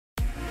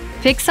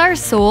Pixar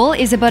Soul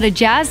is about a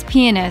jazz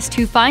pianist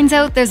who finds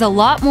out there's a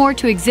lot more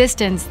to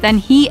existence than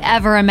he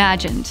ever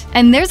imagined.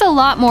 And there's a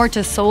lot more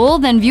to Soul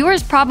than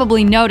viewers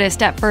probably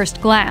noticed at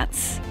first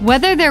glance.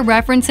 Whether they're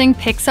referencing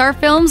Pixar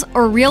films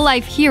or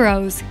real-life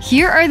heroes,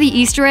 here are the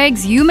Easter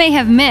eggs you may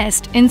have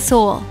missed in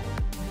Soul.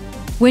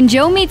 When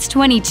Joe meets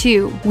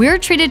 22, we're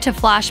treated to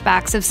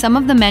flashbacks of some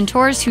of the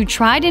mentors who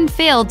tried and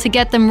failed to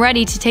get them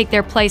ready to take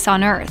their place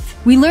on Earth.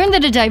 We learn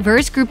that a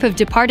diverse group of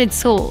departed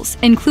souls,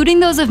 including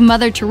those of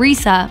Mother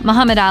Teresa,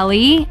 Muhammad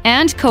Ali,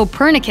 and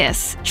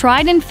Copernicus,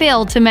 tried and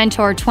failed to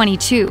mentor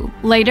 22.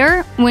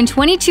 Later, when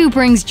 22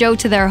 brings Joe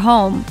to their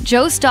home,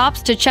 Joe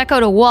stops to check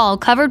out a wall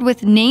covered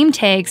with name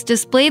tags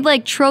displayed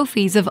like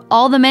trophies of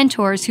all the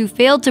mentors who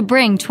failed to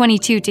bring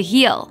 22 to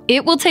heal.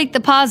 It will take the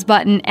pause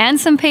button and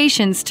some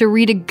patience to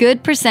read a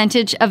good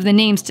percentage of the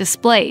names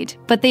displayed,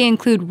 but they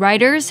include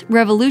writers,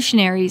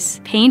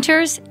 revolutionaries,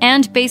 painters,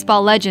 and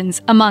baseball legends,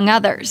 among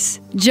others.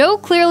 Joe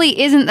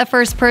clearly isn't the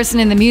first person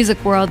in the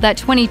music world that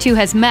 22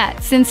 has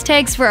met, since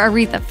tags for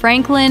Aretha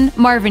Franklin,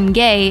 Marvin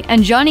Gaye,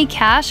 and Johnny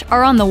Cash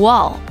are on the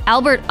wall.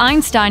 Albert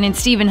Einstein and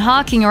Stephen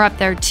Hawking are up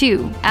there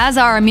too, as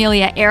are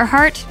Amelia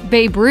Earhart,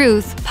 Babe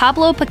Ruth,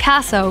 Pablo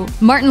Picasso,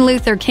 Martin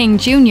Luther King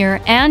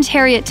Jr., and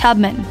Harriet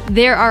Tubman.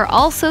 There are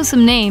also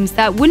some names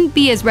that wouldn't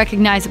be as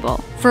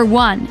recognizable. For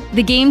one,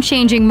 the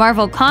game-changing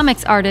Marvel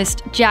Comics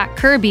artist Jack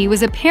Kirby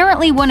was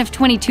apparently one of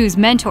 22's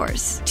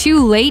mentors.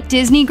 Two late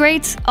Disney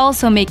greats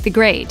also make the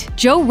grade.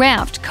 Joe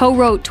Ranft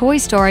co-wrote Toy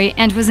Story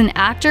and was an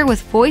actor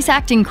with voice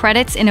acting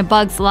credits in A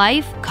Bug's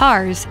Life,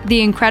 Cars, The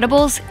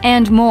Incredibles,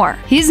 and more.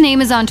 His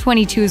name is on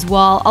 22's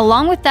wall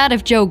along with that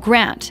of Joe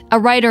Grant, a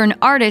writer and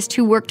artist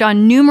who worked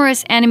on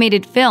numerous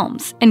animated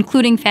films,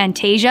 including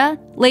Fantasia,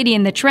 Lady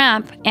and the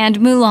Tramp, and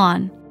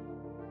Mulan.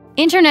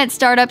 Internet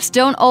startups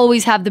don't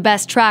always have the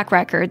best track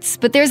records,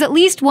 but there's at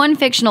least one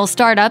fictional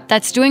startup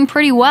that's doing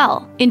pretty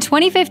well. In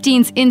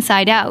 2015's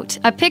Inside Out,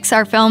 a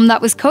Pixar film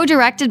that was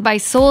co-directed by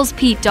Soul's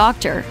Pete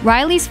Docter,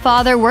 Riley's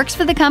father works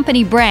for the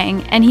company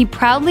Brang, and he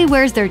proudly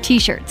wears their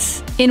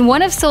t-shirts. In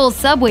one of Soul's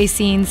subway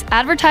scenes,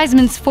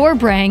 advertisements for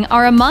Brang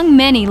are among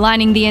many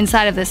lining the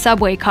inside of the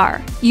subway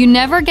car. You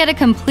never get a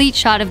complete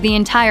shot of the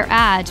entire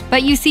ad,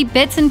 but you see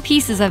bits and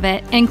pieces of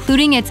it,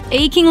 including its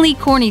achingly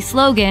corny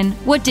slogan,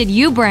 "What did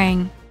you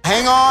bring?"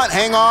 Hang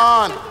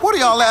on. What are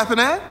y'all laughing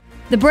at?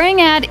 The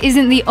Brang ad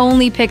isn't the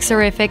only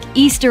Pixarific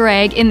Easter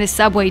egg in the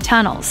subway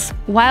tunnels.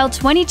 While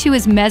 22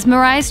 is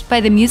mesmerized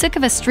by the music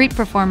of a street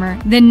performer,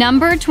 the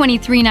number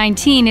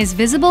 2319 is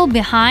visible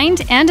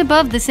behind and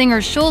above the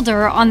singer's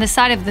shoulder on the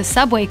side of the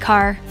subway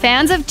car.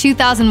 Fans of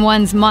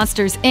 2001's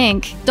Monsters,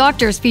 Inc.,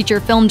 Doctor's feature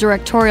film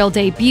directorial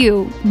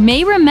debut,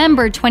 may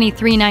remember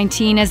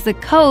 2319 as the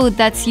code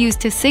that's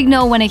used to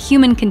signal when a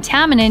human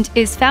contaminant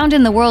is found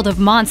in the world of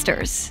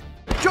monsters.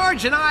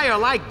 George and I are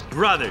like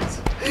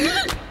brothers.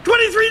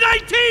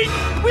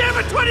 2319! We have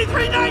a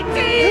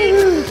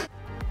 2319!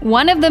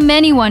 One of the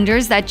many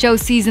wonders that Joe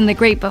sees in The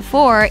Great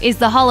Before is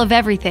the Hall of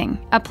Everything,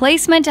 a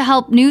place meant to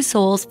help new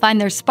souls find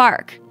their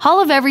spark.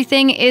 Hall of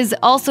Everything is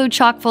also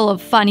chock full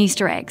of fun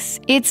Easter eggs.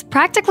 It's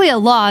practically a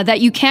law that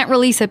you can't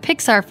release a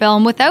Pixar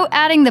film without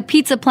adding the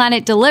Pizza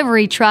Planet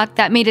delivery truck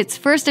that made its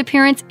first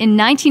appearance in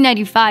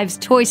 1995's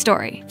Toy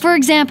Story. For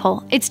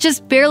example, it's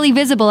just barely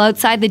visible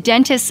outside the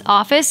dentist's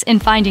office in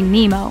Finding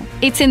Nemo.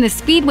 It's in the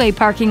Speedway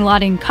parking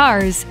lot in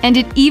Cars, and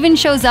it even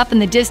shows up in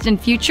the distant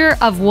future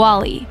of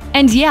WALL-E.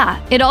 And yeah,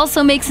 it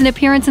also makes an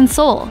appearance in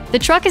Soul. The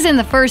truck is in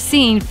the first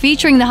scene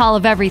featuring the Hall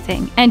of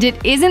Everything, and it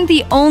isn't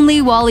the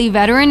only WALL-E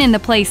veteran in the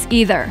place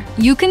either.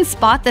 You can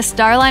spot the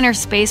Starliner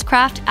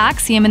spacecraft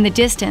Axiom in the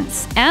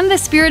distance, and the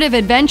Spirit of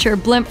Adventure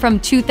blimp from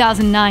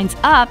 2009's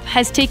Up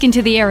has taken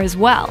to the air as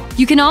well.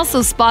 You can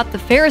also spot the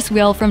Ferris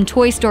wheel from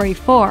Toy Story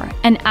 4,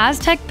 an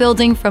Aztec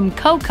building from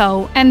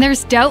Coco, and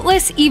there's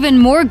doubtless even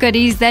more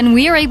goodies than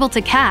we are able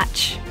to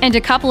catch. And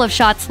a couple of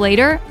shots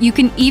later, you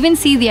can even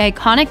see the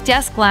iconic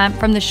desk lamp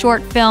from the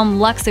short film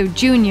Luxo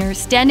Jr.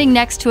 standing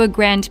next to a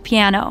grand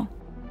piano.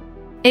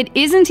 It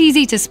isn't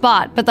easy to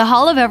spot, but the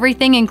Hall of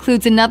Everything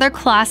includes another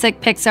classic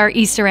Pixar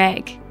Easter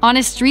egg. On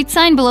a street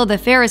sign below the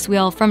Ferris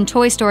wheel from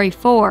Toy Story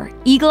 4,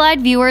 eagle-eyed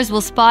viewers will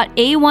spot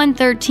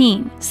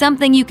A113,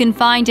 something you can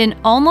find in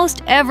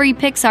almost every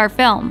Pixar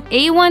film.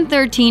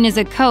 A113 is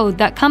a code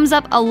that comes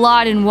up a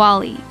lot in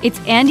WALL-E.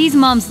 It's Andy's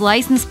mom's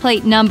license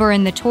plate number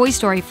in the Toy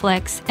Story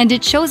flicks, and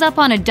it shows up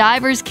on a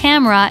diver's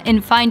camera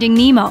in Finding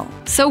Nemo.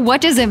 So what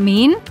does it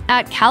mean?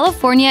 At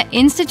California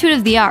Institute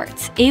of the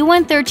Arts,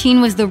 A113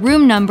 was the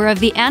room number of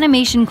the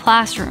animation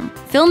classroom.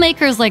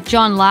 Filmmakers like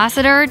John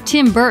Lasseter,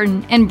 Tim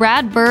Burton, and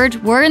Brad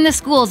Bird were in the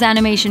school's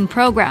animation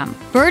program.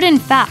 Bird, in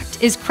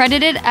fact, is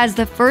credited as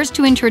the first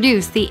to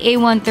introduce the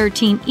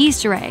A113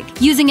 Easter egg,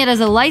 using it as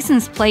a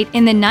license plate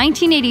in the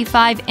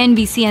 1985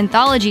 NBC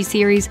anthology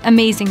series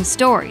Amazing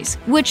Stories,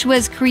 which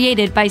was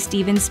created by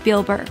Steven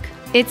Spielberg.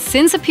 It's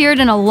since appeared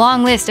in a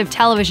long list of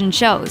television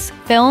shows,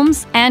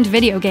 films, and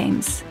video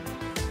games.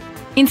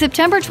 In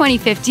September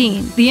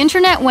 2015, the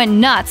internet went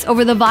nuts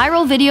over the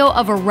viral video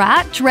of a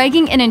rat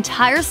dragging an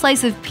entire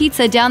slice of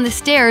pizza down the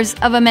stairs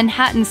of a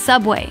Manhattan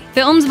subway.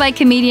 Filmed by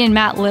comedian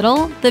Matt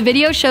Little, the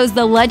video shows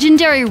the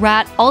legendary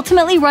rat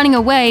ultimately running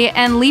away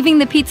and leaving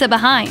the pizza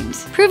behind.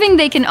 Proving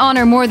they can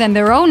honor more than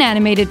their own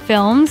animated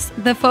films,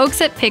 the folks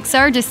at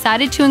Pixar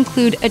decided to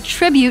include a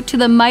tribute to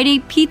the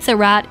mighty pizza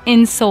rat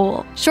in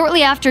Soul.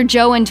 Shortly after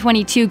Joe and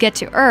 22 get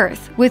to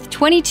Earth, with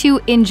 22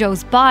 in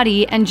Joe's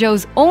body and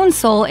Joe's own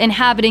soul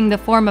inhabiting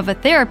the form of a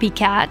therapy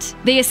cat,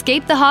 they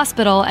escape the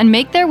hospital and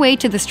make their way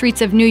to the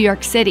streets of New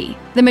York City.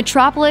 The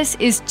metropolis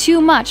is too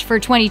much for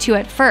 22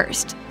 at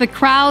first. The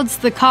crowds,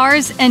 the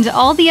cars, and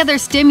all the other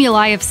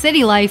stimuli of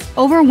city life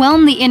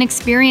overwhelm the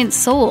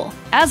inexperienced soul.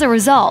 As a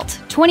result,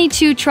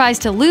 22 tries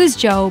to lose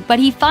Joe, but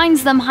he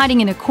finds them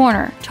hiding in a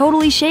corner,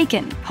 totally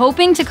shaken.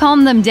 Hoping to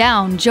calm them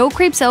down, Joe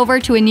creeps over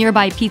to a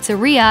nearby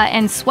pizzeria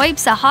and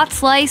swipes a hot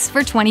slice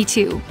for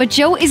 22. But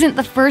Joe isn't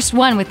the first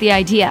one with the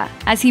idea.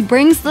 As he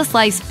brings the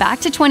slice back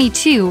to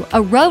 22,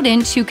 a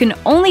rodent who can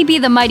only be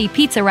the mighty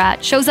pizza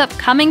rat shows up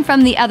coming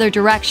from the other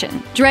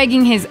direction,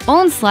 dragging his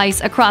own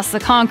slice across the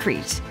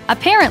concrete.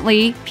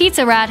 Apparently,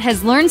 Pizza Rat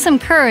has learned some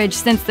courage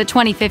since the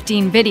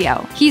 2015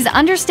 video. He's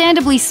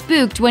understandably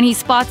spooked when he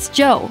spots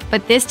Joe,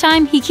 but this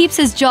time he keeps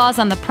his jaws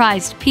on the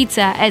prized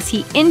pizza as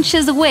he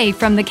inches away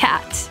from the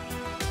cat.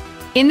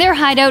 In their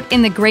hideout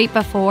in the Great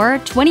Before,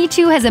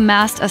 22 has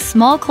amassed a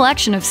small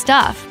collection of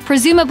stuff,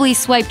 presumably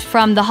swiped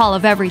from the Hall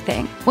of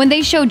Everything. When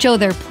they show Joe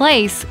their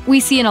place, we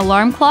see an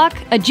alarm clock,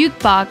 a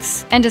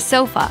jukebox, and a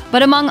sofa.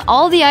 But among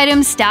all the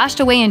items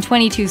stashed away in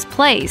 22's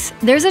place,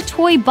 there's a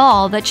toy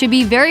ball that should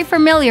be very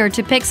familiar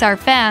to Pixar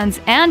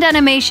fans and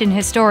animation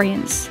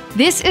historians.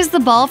 This is the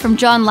ball from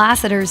John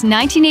Lasseter's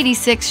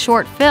 1986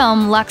 short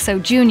film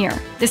Luxo Jr.,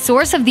 the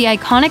source of the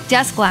iconic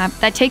desk lamp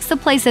that takes the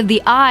place of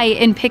the eye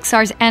in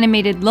Pixar's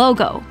animated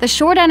logo. The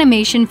short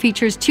animation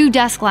features two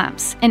desk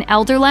lamps, an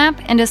elder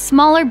lamp and a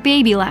smaller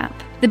baby lamp.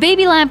 The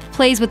baby lamp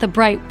plays with a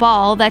bright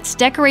ball that's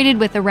decorated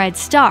with a red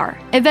star,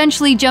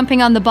 eventually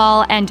jumping on the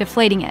ball and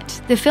deflating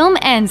it. The film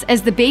ends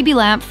as the baby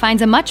lamp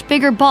finds a much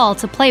bigger ball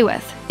to play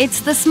with.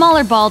 It's the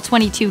smaller ball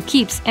 22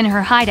 keeps in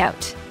her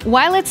hideout.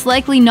 While it's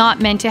likely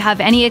not meant to have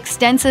any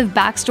extensive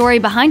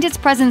backstory behind its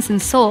presence in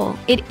Soul,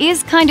 it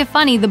is kind of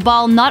funny the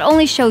ball not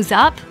only shows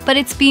up, but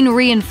it's been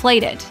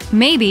reinflated.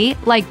 Maybe,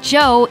 like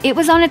Joe, it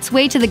was on its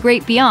way to the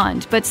great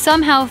beyond, but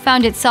somehow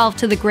found itself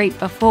to the great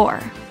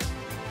before.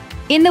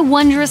 In the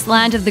wondrous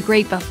land of the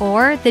Great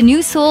Before, the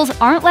new souls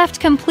aren't left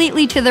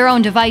completely to their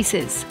own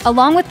devices.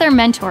 Along with their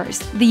mentors,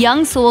 the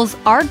young souls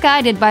are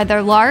guided by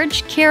their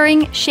large,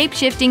 caring,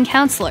 shape-shifting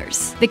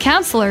counselors. The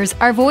counselors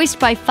are voiced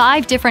by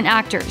 5 different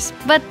actors,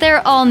 but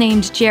they're all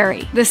named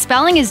Geri. The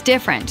spelling is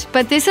different,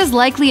 but this is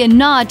likely a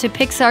nod to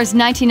Pixar's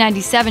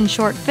 1997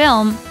 short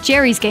film,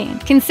 Geri's Game,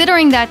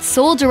 considering that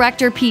Soul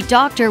director Pete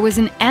Docter was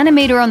an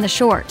animator on the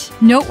short.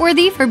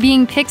 Noteworthy for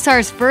being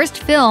Pixar's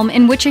first film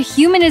in which a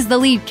human is the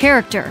lead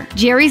character,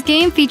 Geri's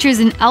Game features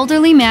an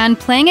elderly man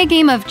playing a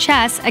game of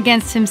chess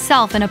against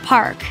himself in a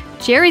park.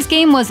 Geri's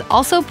Game was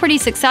also pretty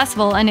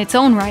successful in its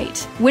own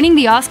right, winning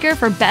the Oscar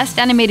for Best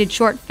Animated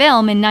Short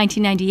Film in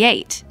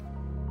 1998.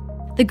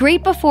 The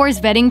Great Before's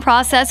vetting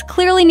process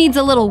clearly needs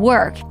a little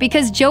work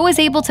because Joe is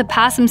able to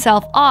pass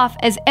himself off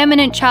as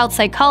eminent child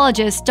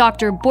psychologist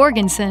Dr.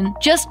 Borgenson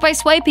just by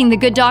swiping the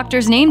good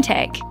doctor's name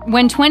tag.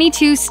 When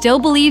 22 still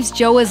believes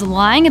Joe is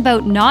lying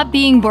about not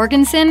being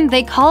Borgenson,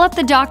 they call up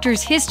the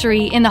doctor's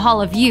history in the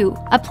Hall of You,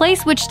 a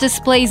place which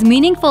displays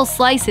meaningful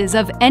slices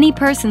of any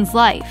person's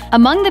life.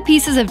 Among the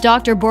pieces of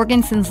Dr.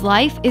 Borgenson's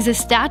life is a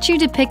statue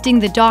depicting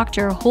the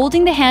doctor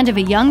holding the hand of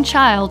a young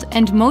child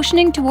and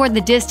motioning toward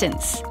the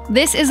distance.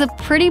 This is a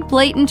pretty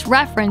blatant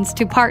reference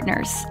to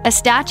Partners, a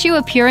statue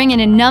appearing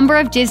in a number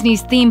of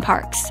Disney's theme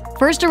parks.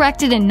 First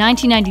erected in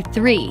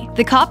 1993,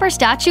 the copper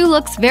statue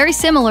looks very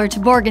similar to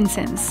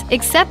Borgenson's,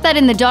 except that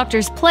in the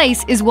doctor's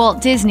place is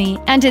Walt Disney,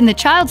 and in the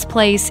child's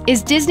place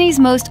is Disney's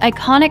most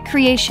iconic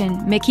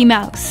creation, Mickey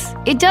Mouse.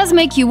 It does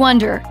make you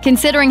wonder,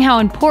 considering how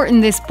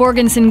important this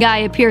Borgenson guy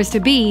appears to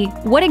be,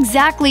 what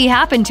exactly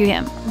happened to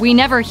him? We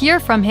never hear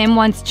from him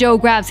once Joe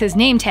grabs his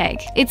name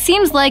tag. It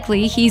seems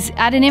likely he's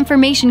at an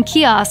information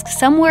kiosk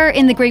somewhere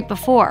in the Great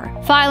Before,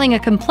 filing a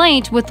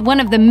complaint with one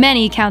of the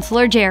many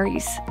Counselor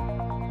Geris.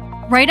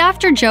 Right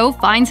after Joe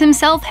finds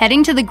himself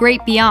heading to the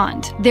Great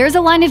Beyond, there's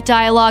a line of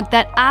dialogue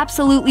that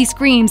absolutely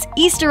screams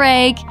Easter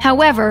egg.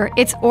 However,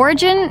 its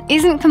origin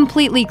isn't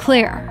completely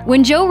clear.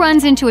 When Joe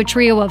runs into a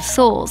trio of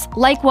souls,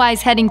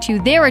 likewise heading to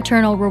their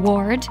eternal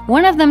reward,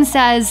 one of them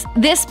says,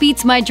 "This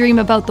beats my dream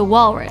about the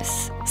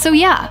walrus." So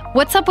yeah,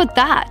 what's up with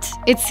that?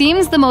 It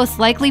seems the most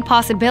likely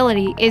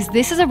possibility is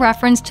this is a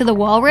reference to The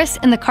Walrus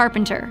and the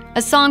Carpenter,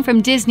 a song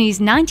from Disney's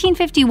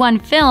 1951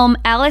 film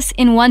Alice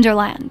in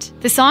Wonderland.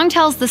 The song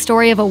tells the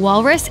story of a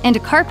walrus and a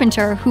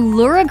carpenter who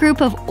lure a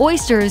group of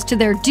oysters to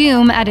their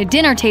doom at a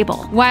dinner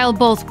table. While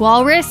both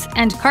walrus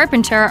and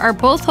carpenter are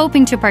both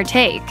hoping to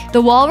partake,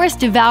 the walrus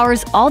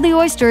devours all the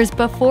oysters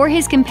before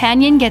his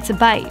companion gets a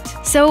bite.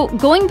 So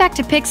going back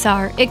to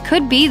Pixar, it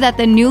could be that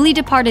the newly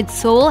departed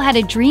soul had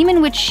a dream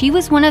in which she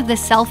was one one of the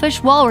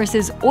selfish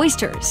walrus's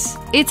oysters.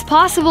 It's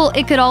possible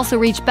it could also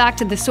reach back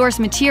to the source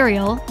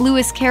material,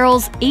 Lewis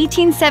Carroll's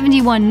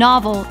 1871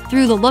 novel,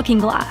 Through the Looking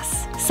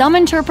Glass. Some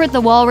interpret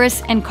the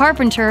walrus and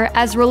carpenter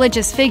as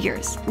religious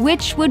figures,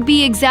 which would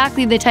be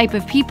exactly the type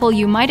of people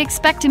you might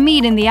expect to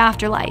meet in the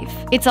afterlife.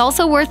 It's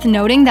also worth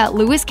noting that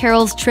Lewis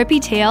Carroll's trippy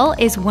tale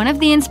is one of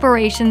the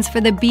inspirations for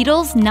the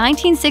Beatles'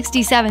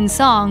 1967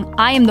 song,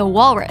 I Am the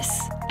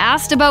Walrus.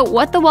 Asked about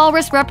what the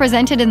walrus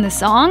represented in the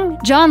song,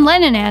 John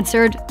Lennon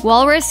answered,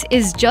 "Walrus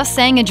is just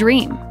saying a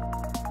dream."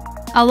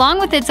 Along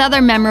with its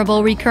other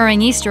memorable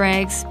recurring Easter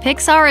eggs,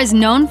 Pixar is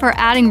known for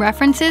adding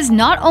references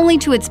not only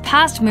to its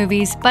past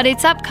movies, but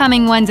its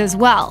upcoming ones as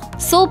well.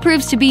 Soul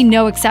proves to be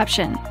no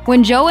exception.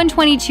 When Joe and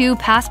 22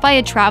 pass by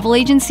a travel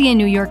agency in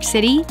New York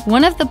City,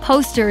 one of the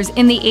posters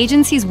in the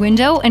agency's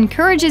window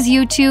encourages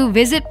you to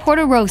visit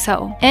Porto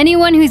Rosso.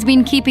 Anyone who's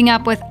been keeping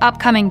up with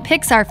upcoming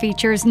Pixar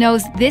features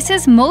knows this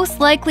is most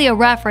likely a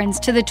reference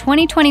to the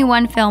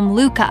 2021 film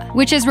Luca,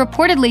 which is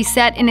reportedly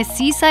set in a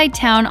seaside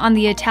town on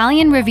the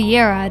Italian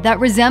Riviera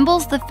that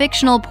resembles the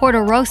fictional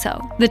Porto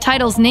Rosso. The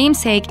title's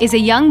namesake is a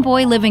young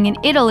boy living in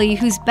Italy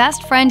whose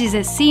best friend is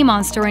a sea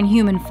monster in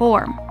human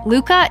form.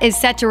 Luca is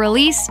set to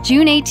release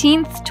June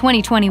 18,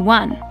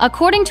 2021.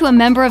 According to a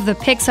member of the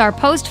Pixar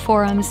Post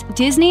forums,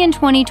 Disney in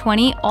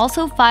 2020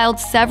 also filed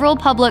several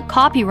public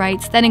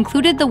copyrights that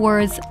included the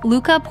words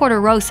Luca Porto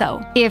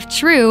Rosso. If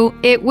true,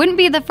 it wouldn't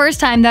be the first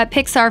time that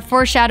Pixar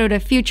foreshadowed a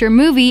future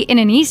movie in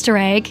an Easter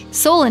egg.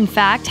 Soul, in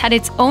fact, had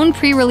its own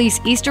pre-release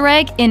Easter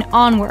egg in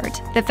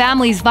Onward. The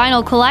family's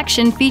vinyl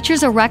collection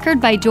features a record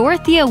by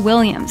Dorothea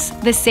Williams,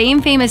 the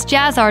same famous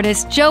jazz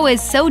artist Joe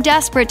is so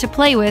desperate to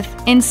play with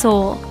in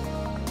Soul.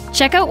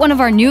 Check out one of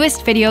our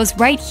newest videos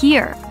right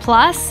here.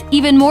 Plus,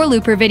 even more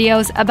Looper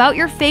videos about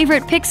your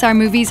favorite Pixar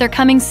movies are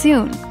coming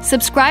soon.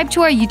 Subscribe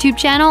to our YouTube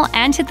channel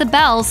and hit the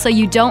bell so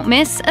you don't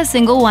miss a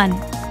single one.